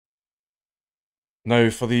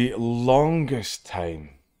Now, for the longest time,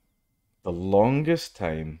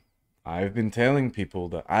 I've been telling people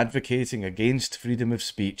that advocating against freedom of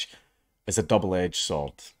speech is a double-edged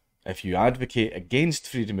sword. If you advocate against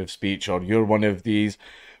freedom of speech, or you're one of these,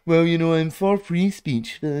 well, I'm for free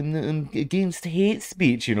speech, but I'm against hate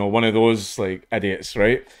speech, one of those, like, idiots,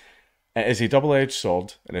 right? It is a double-edged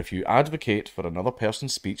sword, and if you advocate for another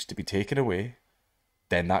person's speech to be taken away,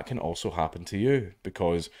 then that can also happen to you,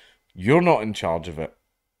 because you're not in charge of it.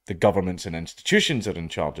 The governments and institutions are in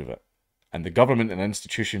charge of it. And the government and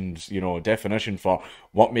institutions, definition for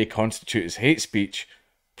what may constitute as hate speech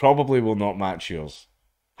probably will not match yours.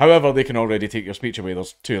 However, they can already take your speech away.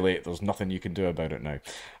 There's too late. There's nothing you can do about it now.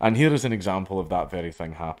 And here is an example of that very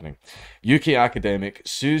thing happening. UK academic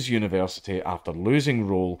sues university after losing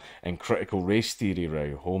role in critical race theory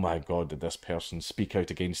row. Oh my god, did this person speak out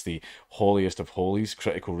against the holiest of holies,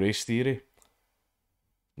 critical race theory?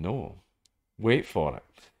 No. Wait for it.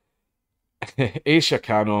 Aisha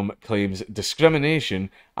Khanom claims discrimination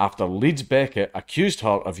after Leeds Beckett accused her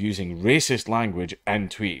of using racist language in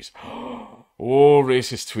tweets. Oh,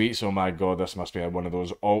 racist tweets. Oh my god, this must be one of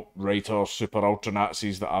those alt-writer super ultra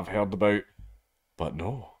Nazis that I've heard about. But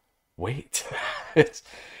no, wait.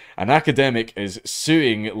 An academic is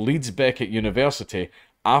suing Leeds Beckett University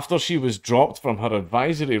after she was dropped from her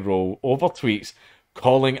advisory role over tweets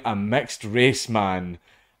calling a mixed race man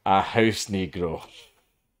a house Negro.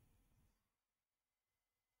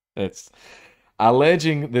 It's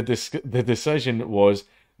alleging the decision was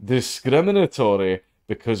discriminatory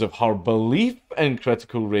because of her belief in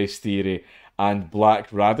critical race theory and black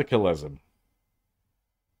radicalism.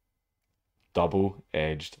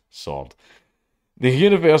 Double-edged sword. The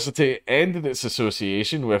university ended its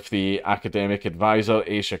association with the academic advisor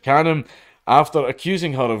Aisha Khanum after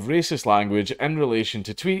accusing her of racist language in relation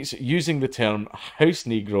to tweets using the term house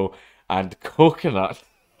Negro and coconut,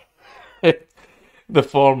 the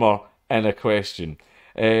former in a question.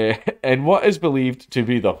 In what is believed to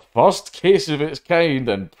be the first case of its kind,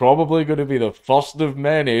 and probably going to be the first of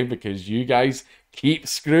many because you guys keep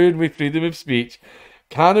screwing with freedom of speech,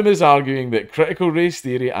 Canham is arguing that critical race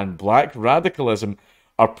theory and black radicalism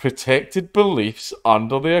are protected beliefs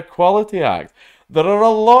under the Equality Act. There are a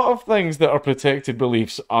lot of things that are protected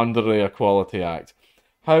beliefs under the Equality Act.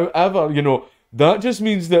 However, that just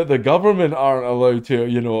means that the government aren't allowed to,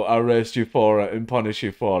 arrest you for it and punish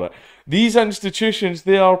you for it. These institutions,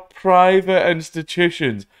 they are private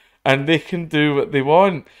institutions and they can do what they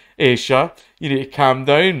want. Aisha, you need to calm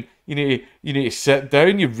down. You need to sit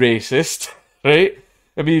down, you racist, right?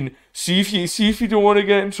 I mean, see if you don't want to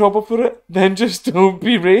get in trouble for it, then just don't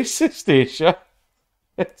be racist, Aisha.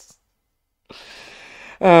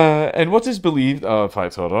 And what is believed, in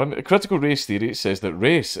fact, hold on, critical race theory says that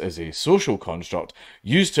race is a social construct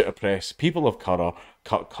used to oppress people of colour,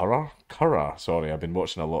 sorry, I've been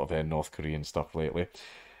watching a lot of North Korean stuff lately,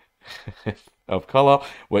 of colour,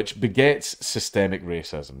 which begets systemic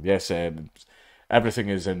racism. Yes, everything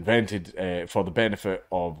is invented for the benefit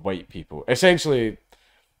of white people. Essentially,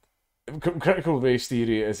 critical race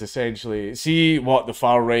theory is essentially, see what the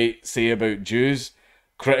far right say about Jews.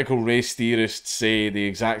 Critical race theorists say the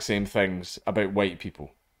exact same things about white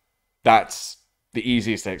people. That's the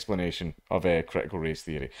easiest explanation of critical race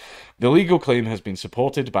theory. The legal claim has been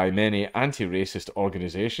supported by many anti-racist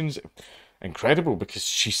organisations. Incredible, because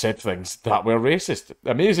she said things that were racist.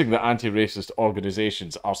 Amazing that anti-racist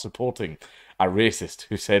organisations are supporting a racist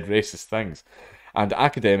who said racist things. And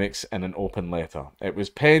academics in an open letter. It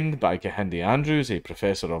was penned by Kehinde Andrews, a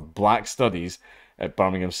professor of black studies at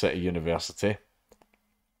Birmingham City University.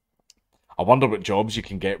 I wonder what jobs you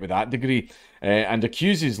can get with that degree. And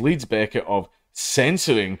accuses Leeds Beckett of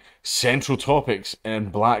censoring central topics in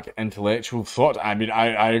black intellectual thought. I mean,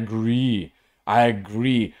 I agree. I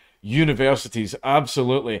agree. Universities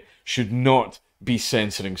absolutely should not be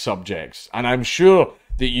censoring subjects. And I'm sure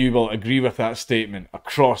that you will agree with that statement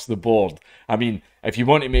across the board. I mean, if you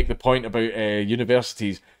want to make the point about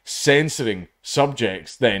universities censoring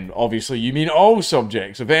subjects, then obviously you mean all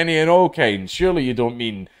subjects of any and all kinds. Surely you don't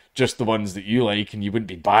mean just the ones that you like and you wouldn't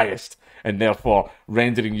be biased and therefore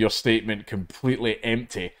rendering your statement completely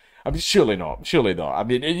empty. I mean, surely not. Surely not. I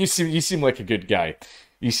mean, you seem like a good guy.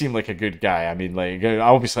 You seem like a good guy. I mean, like,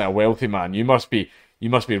 obviously a wealthy man. You must be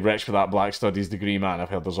rich for that black studies degree, man. I've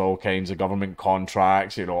heard there's all kinds of government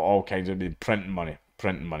contracts, all kinds of printing money,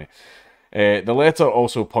 printing money. The letter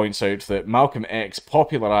also points out that Malcolm X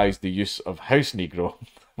popularised the use of house Negro,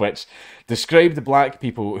 which described black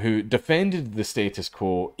people who defended the status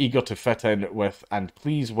quo, eager to fit in with and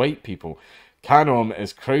please white people. Canom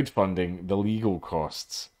is crowdfunding the legal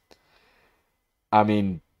costs. I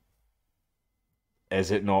mean,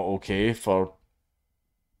 is it not okay for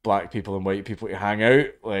black people and white people to hang out?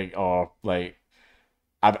 Like, or like,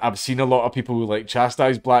 I've seen a lot of people who like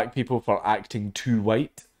chastise black people for acting too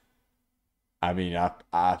white. I mean,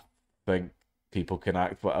 I think people can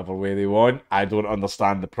act whatever way they want. I don't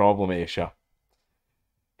understand the problem, Aisha.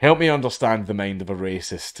 Help me understand the mind of a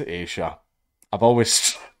racist, Aisha. I've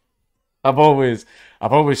always, I've always,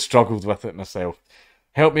 I've always struggled with it myself.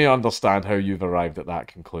 Help me understand how you've arrived at that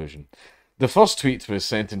conclusion. The first tweet was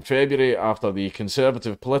sent in February after the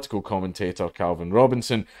conservative political commentator Calvin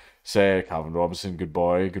Robinson, good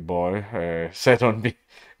boy, said on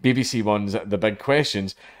BBC One's The Big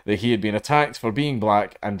Questions that he had been attacked for being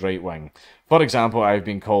black and right wing. For example, I've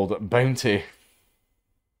been called Bounty,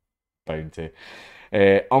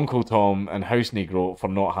 Uncle Tom, and House Negro for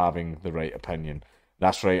not having the right opinion.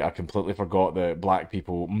 That's right, I completely forgot that black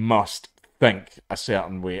people must think a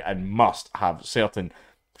certain way and must have certain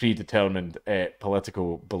predetermined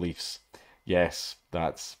political beliefs. Yes,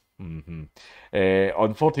 that's... On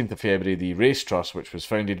 14th of February, the Race Trust, which was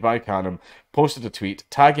founded by Canham, posted a tweet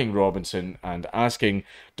tagging Robinson and asking,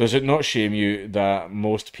 "Does it not shame you that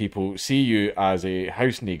most people see you as a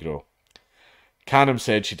house Negro?" Canham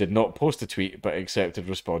said she did not post the tweet but accepted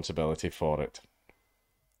responsibility for it.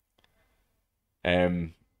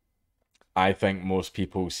 I think most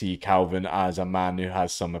people see Calvin as a man who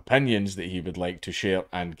has some opinions that he would like to share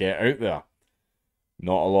and get out there.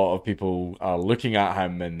 Not a lot of people are looking at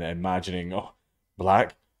him and imagining, oh,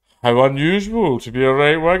 black, how unusual to be a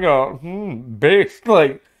right-winger. Based,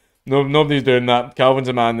 like, no, nobody's doing that. Calvin's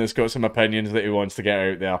a man that's got some opinions that he wants to get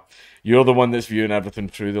out there. You're the one that's viewing everything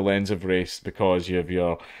through the lens of race because you have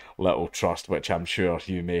your little trust, which I'm sure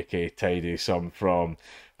you make a tidy sum from,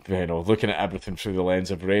 looking at everything through the lens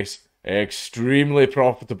of race. Extremely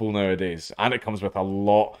profitable nowadays, and it comes with a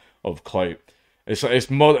lot of clout. It's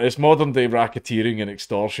modern day racketeering and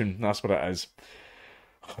extortion. That's what it is.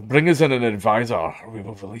 Bring us in an advisor. We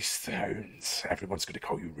will release the hounds. Everyone's going to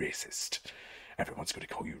call you racist. Everyone's going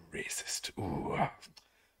to call you racist. Ooh,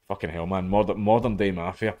 fucking hell, man. Modern day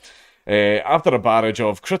mafia. After a barrage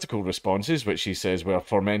of critical responses, which she says were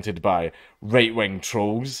fomented by right-wing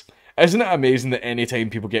trolls. Isn't it amazing that anytime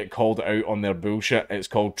people get called out on their bullshit, it's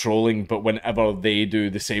called trolling, but whenever they do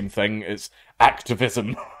the same thing, it's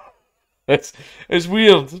activism? It's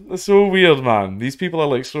weird. It's so weird, man. These people are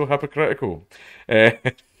like so hypocritical. I'm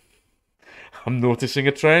noticing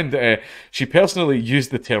a trend. She personally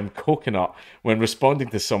used the term coconut when responding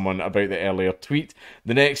to someone about the earlier tweet.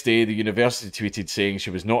 The next day, the university tweeted saying she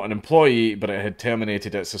was not an employee, but it had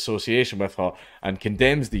terminated its association with her and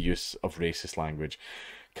condemns the use of racist language.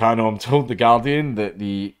 Canham told The Guardian that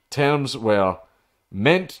the terms were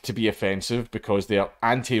meant to be offensive because they are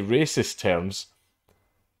anti-racist terms.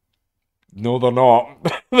 No, they're not.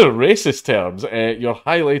 They're racist terms. You're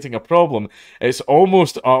highlighting a problem. It's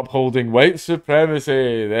almost upholding white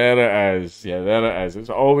supremacy. There it is. Yeah, there it is. It's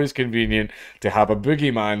always convenient to have a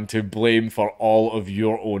boogeyman to blame for all of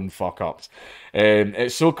your own fuck-ups.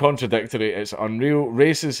 It's so contradictory, it's unreal.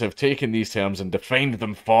 Racists have taken these terms and defined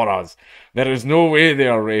them for us. There is no way they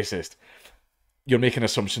are racist. You're making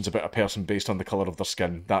assumptions about a person based on the colour of their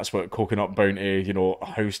skin. That's what coconut bounty,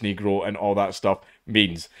 house negro and all that stuff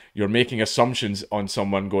means. You're making assumptions on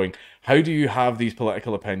someone going, how do you have these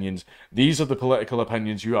political opinions? These are the political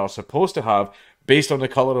opinions you are supposed to have based on the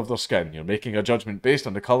colour of their skin. You're making a judgment based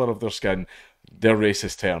on the colour of their skin. They're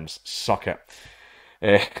racist terms. Suck it.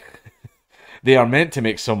 They are meant to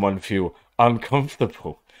make someone feel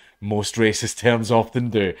uncomfortable. Most racist terms often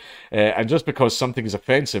do. And just because something is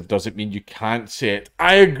offensive doesn't mean you can't say it.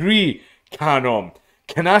 I agree, Canham.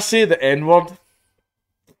 Can I say the N-word?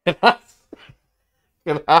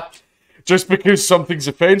 Just because something's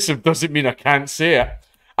offensive doesn't mean I can't say it.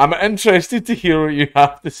 I'm interested to hear what you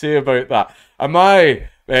have to say about that. Am I,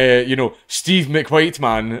 Steve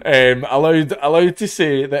McWhiteman, allowed to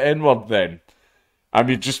say the N-word then? I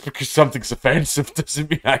mean, just because something's offensive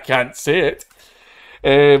doesn't mean I can't say it.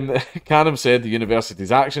 Canham said the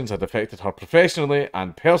university's actions had affected her professionally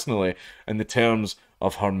and personally in the terms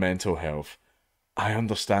of her mental health. I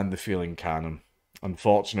understand the feeling, Canham.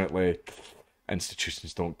 Unfortunately,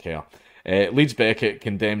 institutions don't care. Leeds Beckett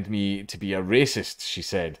condemned me to be a racist, she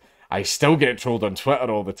said. I still get trolled on Twitter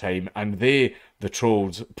all the time, and they, the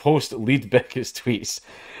trolls, post Leeds Beckett's tweets.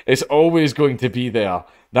 It's always going to be there.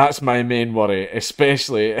 That's my main worry,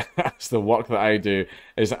 especially as the work that I do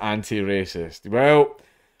is anti-racist. Well,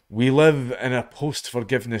 we live in a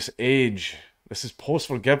post-forgiveness age. This is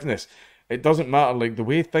post-forgiveness. It doesn't matter, like the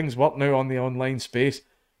way things work now on the online space,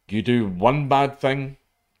 you do one bad thing,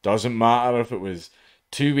 doesn't matter if it was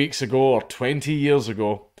 2 weeks ago or 20 years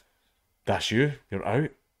ago, That's you. You're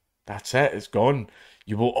out. That's it. It's gone.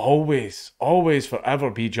 You will always, always, forever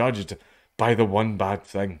be judged by the one bad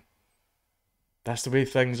thing. That's the way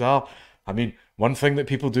things are. I mean, one thing that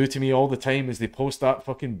people do to me all the time is they post that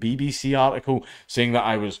fucking BBC article saying that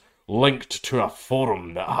I was linked to a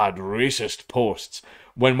forum that had racist posts.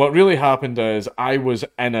 When what really happened is I was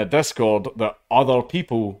in a Discord that other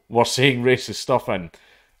people were saying racist stuff in.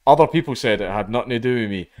 Other people said it had nothing to do with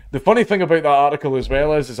me. The funny thing about that article as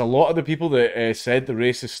well is a lot of the people that said the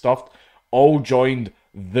racist stuff all joined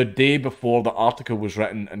the day before the article was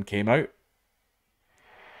written and came out.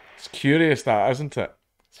 It's curious that, isn't it?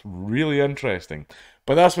 It's really interesting.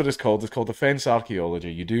 But that's what it's called. It's called offence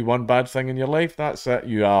archaeology. You do one bad thing in your life, that's it.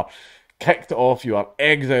 You are kicked off, you are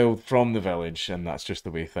exiled from the village, and that's just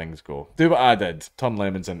the way things go. Do what I did. Turn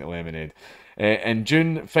lemons into lemonade. In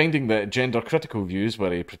June, finding that gender-critical views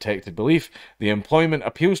were a protected belief, the Employment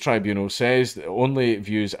Appeals Tribunal says that only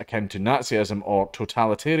views akin to Nazism or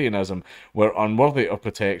totalitarianism were unworthy of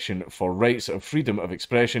protection for rights of freedom of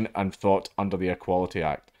expression and thought under the Equality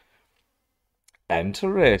Act.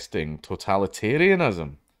 Interesting.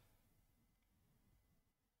 Totalitarianism.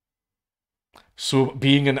 So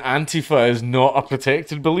being an Antifa is not a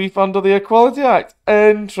protected belief under the Equality Act.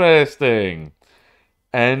 Interesting.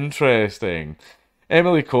 Interesting.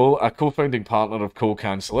 Emily Cole, a co-founding partner of Cole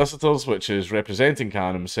Can Solicitors, which is representing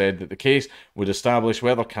Canham, said that the case would establish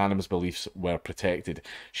whether Canham's beliefs were protected.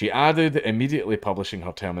 She added, immediately publishing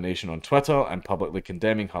her termination on Twitter and publicly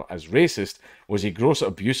condemning her as racist was a gross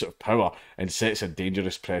abuse of power and sets a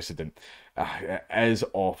dangerous precedent. It is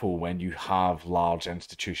awful when you have large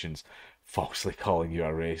institutions falsely calling you a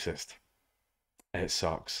racist. It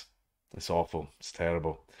sucks. It's awful. It's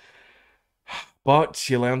terrible. But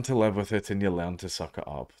you learn to live with it and you learn to suck it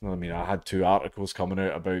up. I mean, I had 2 articles coming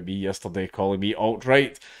out about me yesterday calling me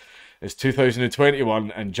alt-right. It's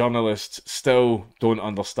 2021 and journalists still don't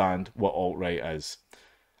understand what alt-right is.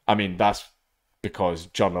 I mean, that's because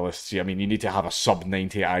journalists, I mean, you need to have a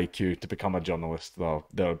sub-90 IQ to become a journalist.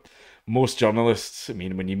 Most journalists, I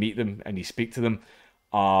mean, when you meet them and you speak to them,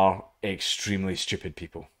 are extremely stupid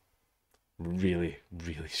people. Really,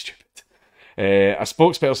 really stupid. A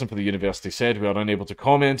spokesperson for the university said we are unable to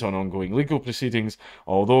comment on ongoing legal proceedings,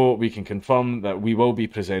 although we can confirm that we will be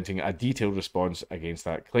presenting a detailed response against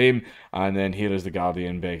that claim. And then here is the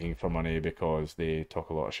Guardian begging for money because they talk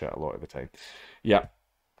a lot of shit a lot of the time. Yeah.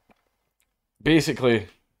 Basically,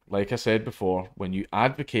 like I said before, when you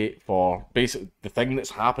advocate for basically the thing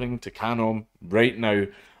that's happening to Canon right now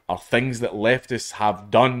are things that leftists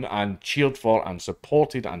have done and cheered for and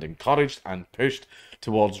supported and encouraged and pushed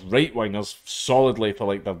towards right-wingers solidly for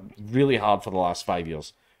like, they're really hard for the last 5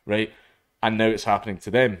 years, right? And now it's happening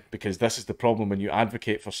to them because this is the problem when you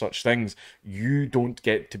advocate for such things. You don't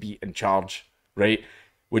get to be in charge, right?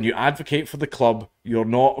 When you advocate for the club, you're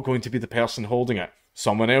not going to be the person holding it.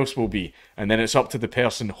 Someone else will be. And then it's up to the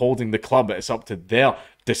person holding the club. It's up to their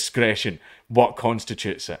discretion what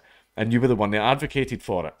constitutes it. And you were the one that advocated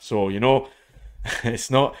for it. So, you know, it's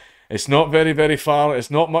not very, very far. It's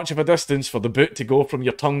not much of a distance for the boot to go from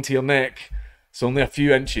your tongue to your neck. It's only a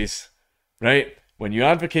few inches, right? When you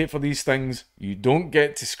advocate for these things, you don't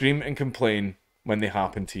get to scream and complain when they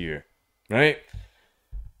happen to you, right?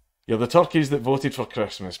 You're the turkeys that voted for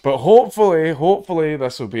Christmas. But hopefully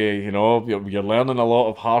this will be, you know, you're learning a lot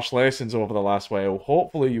of harsh lessons over the last while.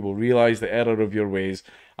 Hopefully you will realise the error of your ways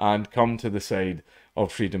and come to the side of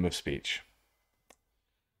freedom of speech.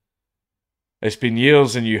 It's been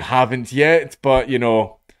years and you haven't yet, but, you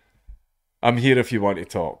know, I'm here if you want to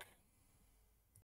talk.